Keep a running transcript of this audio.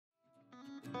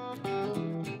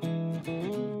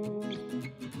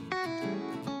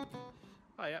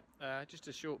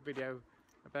a short video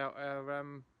about our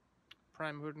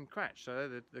pram hood and cratch. So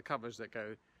they're the covers that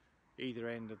go either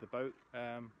end of the boat.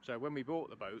 So when we bought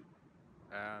the boat,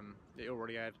 it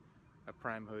already had a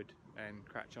pram hood and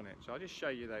cratch on it. So I'll just show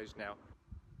you those now.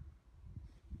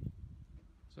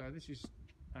 So this is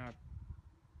our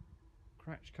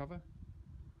cratch cover.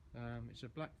 It's a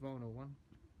black vinyl one,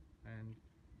 and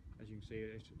as you can see,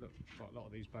 it's like a lot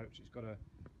of these boats, it's got a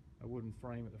wooden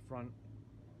frame at the front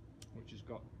which has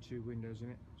got 2 windows in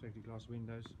it, safety glass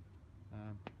windows.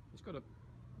 It's looking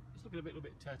a little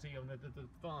bit tatty on the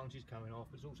varnish is coming off.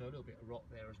 There's also a little bit of rot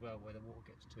there as well where the water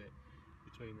gets to it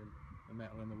between the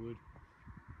metal and the wood,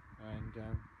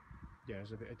 and yeah,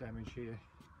 there's a bit of damage here.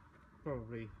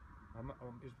 Probably, I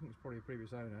think it's probably a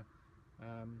previous owner.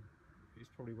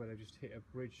 It's probably where they've just hit a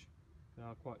bridge. They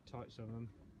are quite tight, some of them.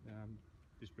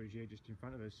 This bridge here just in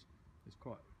front of us, it's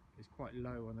quite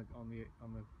low on the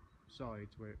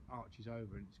sides where it arches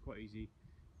over, and it's quite easy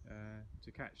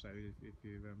to catch those if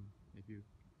you're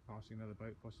passing another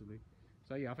boat possibly.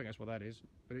 So yeah, I think that's what that is.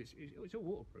 But it's all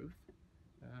waterproof,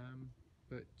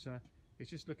 but it's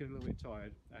just looking a little bit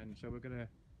tired, and so we're gonna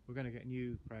get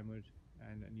new pram hood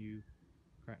and a new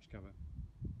cratch cover.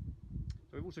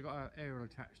 So we've also got our aerial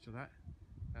attached to that.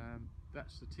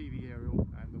 That's the TV aerial,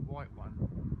 and the white one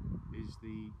is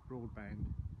the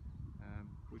broadband,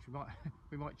 which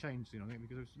we might change soon, I think,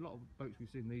 because there's a lot of boats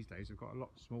we've seen these days have got a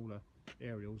lot smaller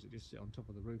aerials that just sit on top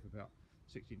of the roof about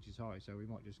 6 inches high. So we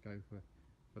might just go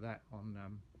for that on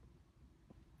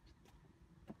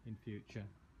in future.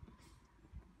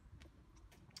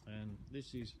 And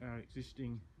this is our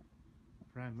existing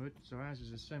pram hood. So ours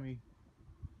is a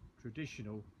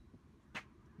semi-traditional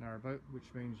narrowboat,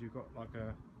 which means you've got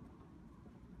the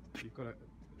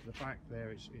back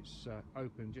there, it's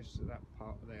open just to that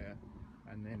part there,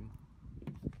 and then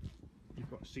you've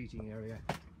got a seating area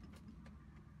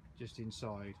just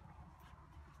inside.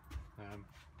 And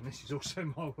this is also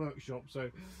my workshop, so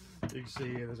you can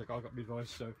see here there's a guy got my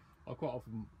advice. So I quite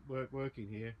often work in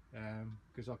here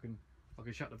because I can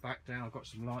shut the back down. I've got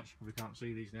some lights, you probably can't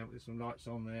see these now, but there's some lights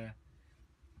on there.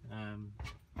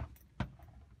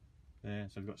 There,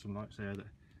 so I've got some lights there,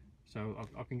 so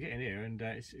I can get in here, and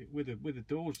it's with the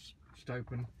doors just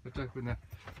open. If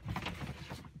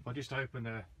I just open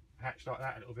the hatch like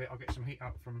that a little bit, I'll get some heat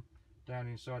up from down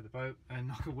inside the boat,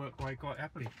 and I can work away quite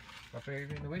happily up here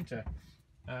even in the winter.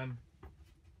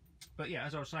 But yeah,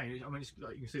 as I was saying, I mean, it's,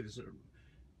 like you can see, it's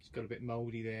got a bit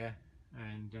mouldy there,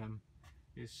 and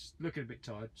it's looking a bit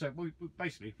tired. So we've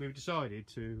decided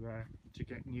to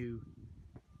get a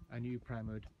new pram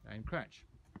hood and cratch.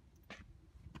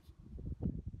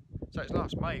 So it's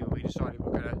last May when we decided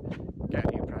we're going to get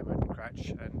a new pram hood and cratch,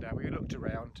 and we looked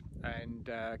around, and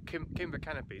Kimber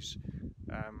Canopies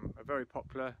are very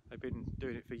popular. They've been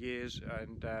doing it for years,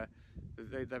 and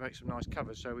they make some nice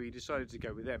covers, so we decided to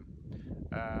go with them.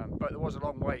 But there was a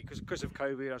long wait because of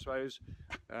COVID, I suppose.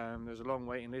 There was a long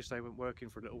waiting list. They weren't working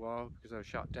for a little while because they were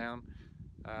shut down.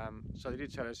 So they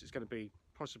did tell us it's going to be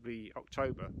possibly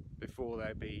October before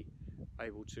they'll be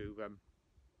able to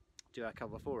do that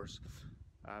cover for us.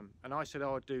 And I said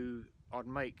I'd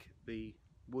make the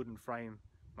wooden frame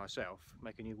myself,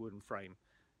 make a new wooden frame,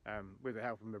 with the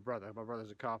help of my brother. My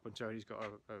brother's a carpenter, and he's got a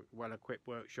well-equipped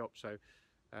workshop, so,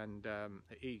 and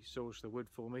he sourced the wood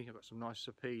for me. I've got some nice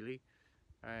sapele,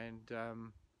 and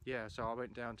yeah, so I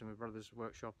went down to my brother's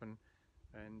workshop, and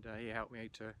he helped me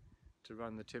to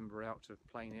run the timber out, to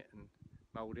plane it and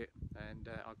mould it, and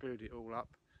I glued it all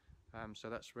up. So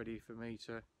that's ready for me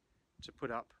to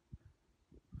put up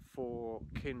for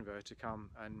Kimber to come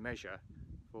and measure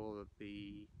for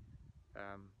the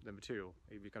material.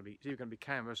 It's either going to be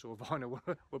canvas or vinyl.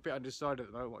 We're a bit undecided at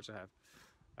the moment what to have,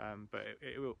 but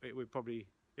it would probably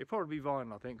be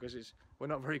vinyl, I think, because we're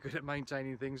not very good at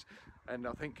maintaining things, and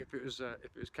I think if it was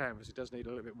canvas, it does need a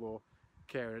little bit more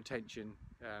care and attention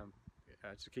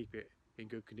to keep it in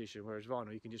good condition, whereas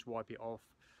vinyl, you can just wipe it off,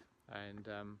 and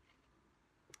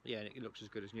yeah, it looks as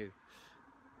good as new.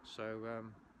 So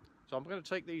so I'm going to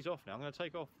take these off now. I'm going to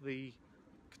take off the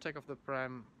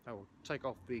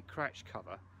cratch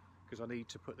cover, because I need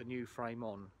to put the new frame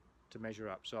on to measure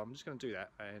up. So I'm just going to do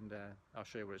that, and I'll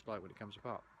show you what it's like when it comes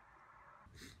apart.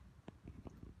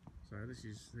 So this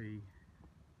is the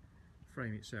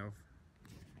frame itself.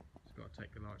 Just got to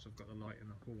take the lights. I've got the light and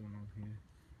the horn on here,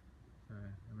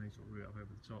 and they sort of root up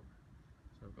over the top.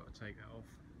 So I've got to take that off,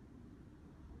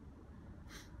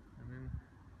 and then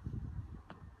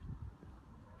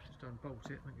just unbolt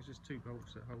it. I think it's just 2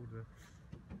 bolts that hold the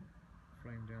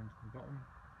frame down to the bottom,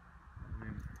 and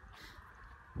then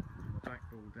on the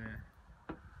backboard there,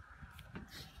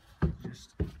 just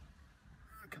a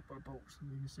couple of bolts,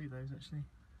 and can see those actually.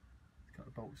 A couple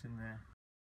of bolts in there.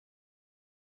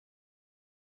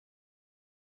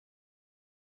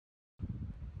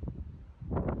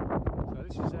 So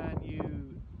this is our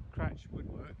new cratch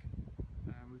woodwork.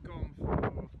 We've gone for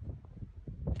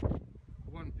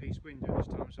a one-piece window this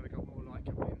time, so we got more light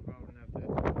coming in rather than have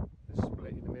the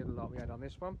split in the middle like we had on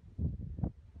this one.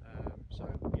 So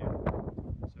yeah,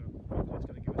 so it's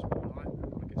going to give us more light.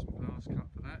 We've got to get some glass cut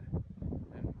for that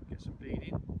and get some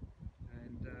bleeding.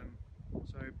 And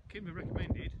so Kimber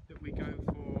recommended that we go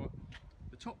for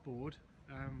the top board,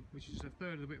 which is a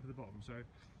third of the width of the bottom. So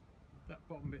that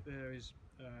bottom bit there is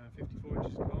 54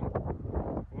 inches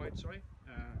long, wide, sorry.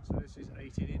 So this is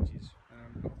 18 inches.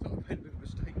 I thought I made a bit of a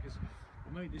mistake because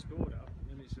I made this board up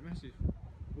and it's a massive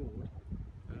board,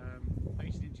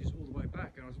 18 inches all the way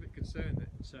back, and I was a bit concerned that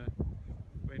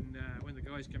when the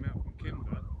guys came out from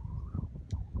Kimber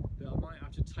that I might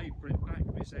have to taper it back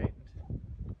this end.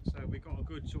 So we've got a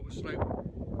good sort of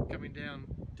slope coming down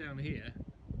here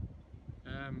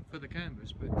for the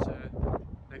canvas, but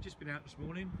they've just been out this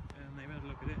morning and they've had a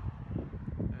look at it,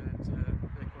 and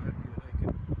they're quite happy that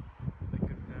they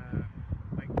can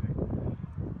make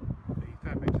the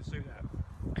fabric to suit that.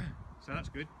 So that's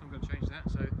good. I'm going to change that.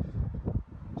 So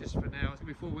just for now, it's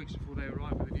going to be 4 weeks before they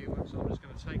arrive with the new one, so I'm just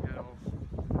going to take that off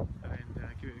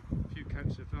and give it a few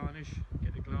coats of varnish,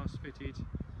 get the glass fitted,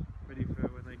 ready for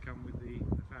when they come with the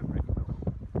fabric.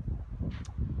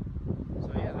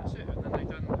 So yeah, that's it. And then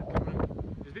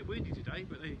it's a bit windy today,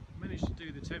 but they managed to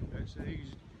do the templates. So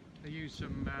they used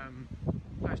some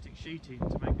plastic sheeting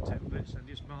to make the templates and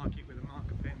just mark it with a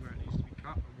marker pen where it needs to be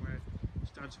cut and where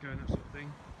studs go and that sort of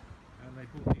thing. And they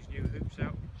brought these new hoops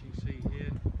out, which you see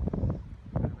here,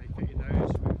 and they fitted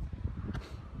those with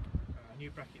a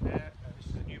new bracket there. This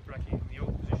is a new bracket in the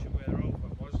old position where their old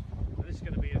one was. So this is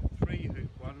going to be a 3 hoop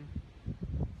one,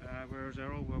 whereas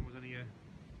our old one was only a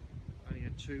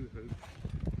 2 hoop.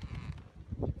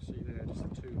 You can see there, just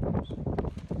the 2 hoops. And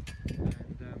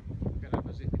we're going to have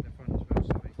a zip in the front as well,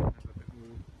 so we can have a bit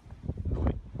more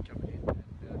light coming in, and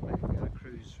maybe be able to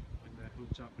cruise when the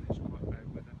hood's up and it's quite bad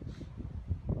weather.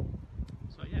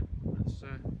 So yeah,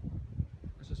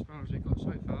 that's as far as we've got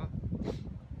so far.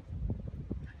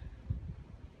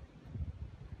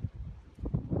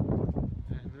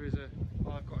 And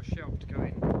I've got a shelf to go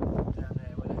in down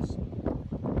there where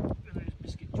those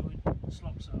biscuit joint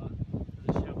slops are.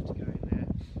 There's a shelf to go in there,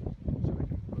 so we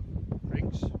can put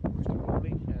drinks, most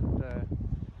importantly, and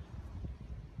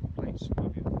plates. So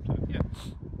yeah,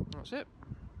 that's it.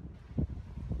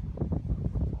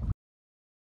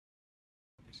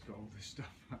 It's got all this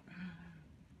stuff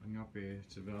hung up here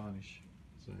to varnish.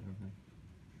 So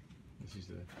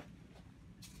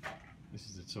this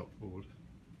is the top board.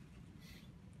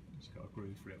 It's got a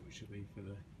groove for it, which will be for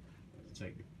to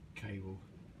take the cable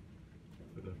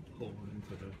for the horn and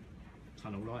for the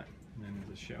tunnel light. And then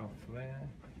there's a shelf there,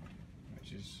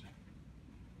 which is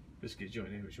biscuit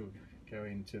joint here, which will go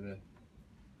into the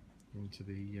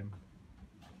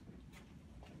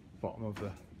bottom of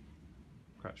the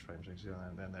cratch frame. So you can see,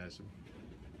 and then there's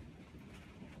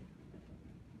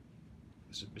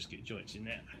some biscuit joints in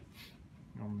there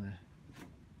on the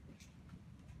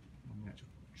actual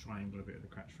triangular bit of the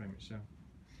cratch frame itself.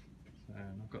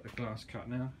 And I've got the glass cut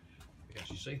now. You can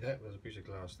actually see that there's a piece of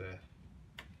glass there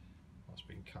that's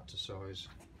been cut to size.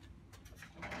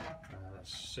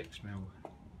 That's 6mm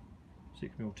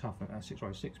tough. That's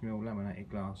 6mm laminated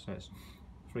glass. So it's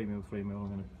 3mm, 3mm. I'm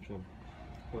going to sort of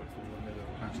work through the middle of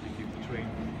the plastic in between.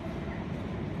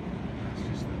 That's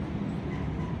just the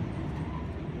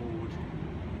board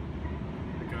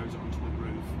that goes onto the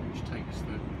roof, which takes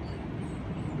the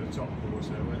top board.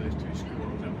 So where those 2 screw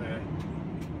holes up there,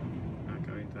 I'll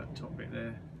go into that top bit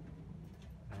there,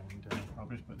 and I'll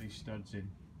just put these studs in.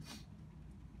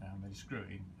 They screw it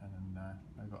in, and then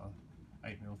they've got a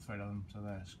 8mm thread on them, so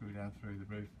they're screwed down through the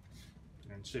roof.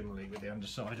 And then similarly with the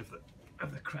underside of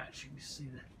the cratch, you can see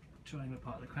the triangular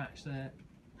part of the cratch there.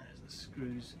 There's the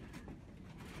screws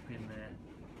in there,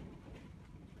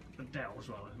 the dowels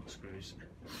rather than screws.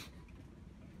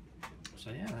 So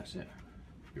yeah, that's it.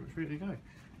 It was ready to go.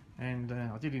 And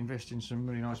I did invest in some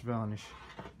really nice varnish.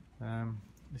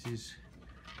 This is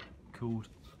called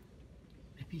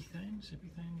Epithanes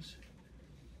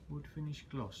wood finish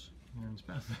gloss, and it's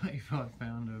about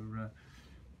 £35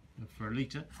 for a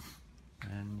litre.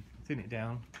 And thin it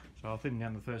down, so I'll thin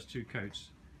down the first 2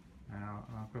 coats.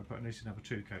 I'm going to put at least another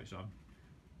 2 coats on.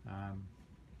 And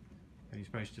you're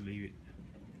supposed to leave it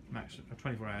max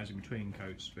 24 hours in between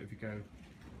coats, but if you go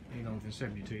any longer than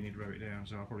 72 you need to rub it down,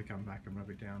 so I'll probably come back and rub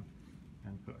it down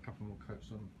and put a couple more coats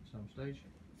on at some stage.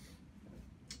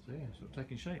 So yeah, sort of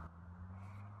taking shape.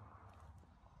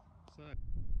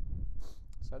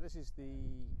 So this is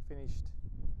the finished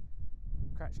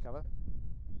cratch cover.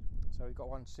 So we've got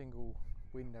one single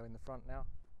window in the front now,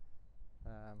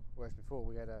 whereas before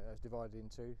we had it was divided in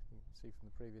two. You can see from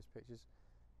the previous pictures,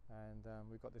 and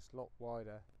we've got this lot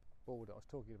wider board that I was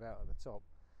talking about at the top,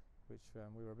 which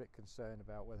we were a bit concerned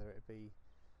about whether it would be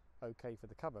okay for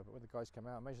the cover. But when the guys came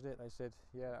out and measured it, they said,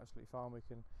 "Yeah, absolutely fine. We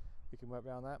can work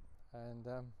around that," and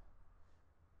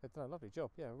they've done a lovely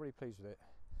job. Yeah, I'm really pleased with it.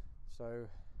 So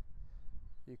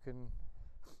you can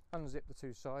unzip the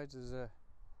two sides. There's a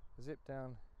zip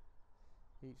down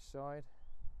each side,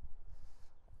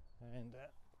 and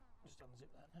just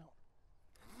unzip that now.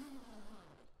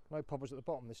 No poppers at the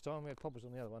bottom this time. We had poppers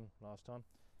on the other one last time,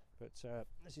 but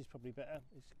this is probably better.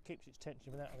 It keeps its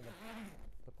tension without having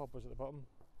the poppers at the bottom,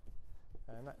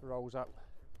 and that rolls up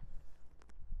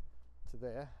to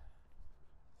there.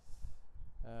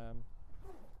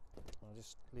 I'll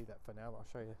just leave that for now, but I'll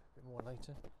show you a bit more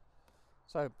later.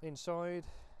 So inside,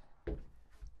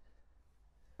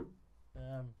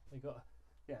 we've got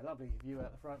a lovely view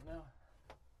out the front now.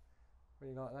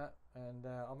 Really like that, and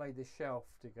I made this shelf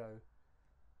to go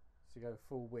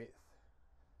full width,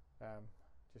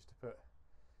 just to put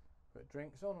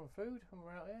drinks on and food when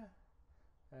we're out here.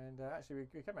 And actually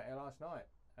we came out here last night,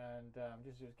 and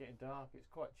just as it was getting dark, it's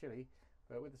quite chilly,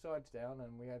 but with the sides down,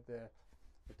 and we had the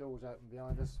doors open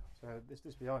behind us. So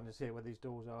this behind us here, where these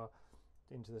doors are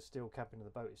into the steel cabin of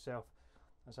the boat itself,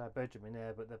 that's our bedroom in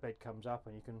there, but the bed comes up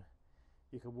and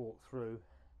you can walk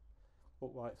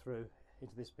right through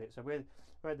into this bit. So we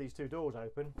had these two doors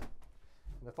open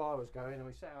and the fire was going, and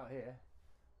we sat out here,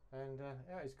 and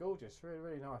yeah, it's gorgeous,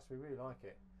 really nice. We really like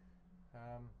it.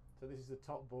 So this is the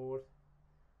top board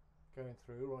going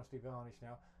through, all nicely varnished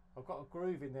now. I've got a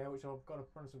groove in there which I've got to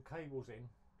run some cables in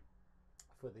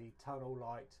for the tunnel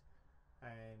light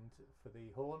and for the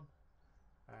horn,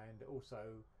 and also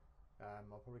I'm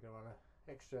probably going to run an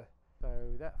extra. So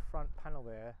that front panel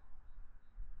there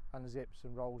unzips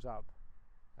and rolls up,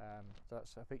 so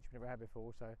that's a feature we never had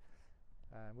before. So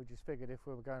we just figured if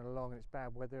we were going along and it's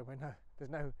bad weather and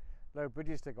there's no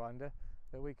bridges to go under,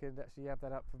 that we could actually have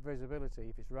that up for visibility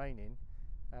if it's raining,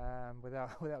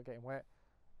 without getting wet.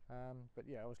 But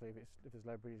yeah, obviously if there's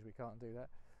low bridges we can't do that.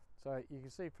 So you can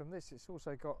see from this, it's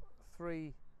also got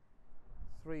three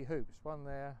hoops, one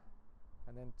there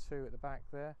and then two at the back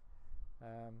there.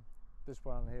 This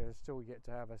one here is still yet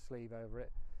to have a sleeve over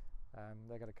it.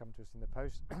 They're going to come to us in the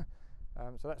post.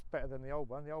 So that's better than the old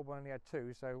one. The old one only had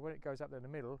two, so when it goes up there in the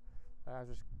middle, it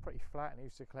was pretty flat, and it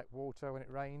used to collect water when it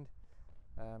rained.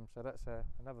 So that's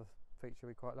another feature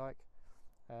we quite like.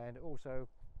 And also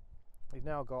we've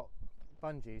now got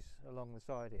bungees along the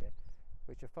side here,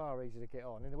 which are far easier to get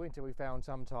on. In the winter we found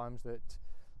sometimes that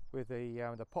with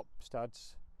the pop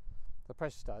studs, the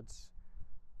press studs,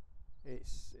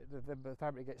 the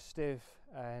fabric gets stiff,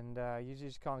 and you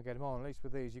just can't get them on. At least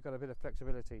with these, you've got a bit of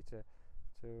flexibility to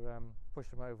push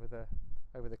them over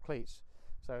the cleats.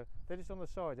 So they're just on the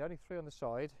side. There are only three on the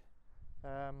side.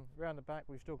 Round the back,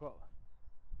 we've still got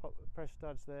press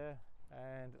studs there,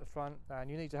 and at the front.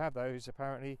 And you need to have those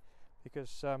apparently,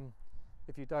 because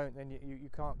if you don't, then you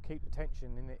can't keep the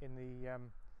tension in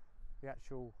the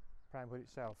actual pram hood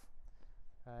itself.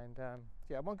 And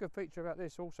yeah, one good feature about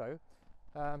this also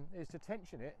is to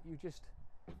tension it. You just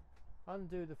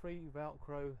undo the three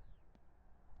Velcro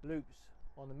loops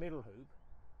on the middle hoop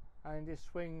and just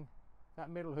swing that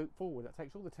middle hoop forward. That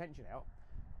takes all the tension out,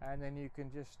 and then you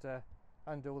can just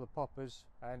undo all the poppers,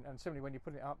 and similarly when you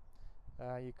put it up,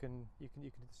 you can do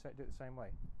it the same way.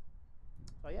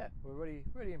 So yeah, we're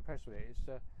really impressed with it.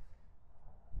 It's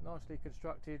nicely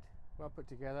constructed, well put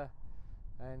together,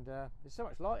 and there's so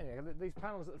much light in here. These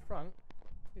panels at the front,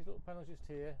 these little panels just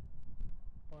here,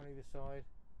 one on either side,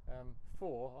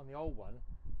 four on the old one,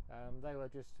 they were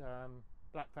just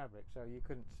black fabric, so you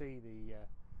couldn't see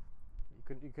you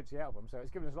couldn't see out of them. So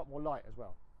it's given us a lot more light as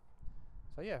well.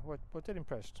 So yeah, we're dead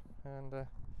impressed, and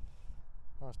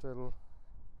nice little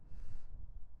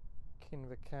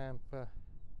Kinva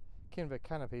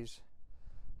canopies,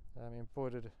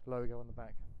 embroidered logo on the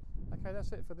back. Okay,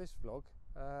 that's it for this vlog.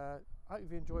 I hope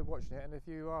you enjoyed watching it, and if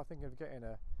you are thinking of getting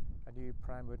a new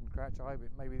pram hood and cratch, I hope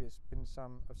maybe it's been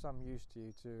of some use to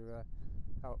you to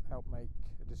help make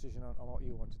a decision on what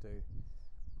you want to do.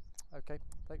 Okay,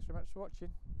 thanks very much for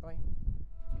watching. Bye.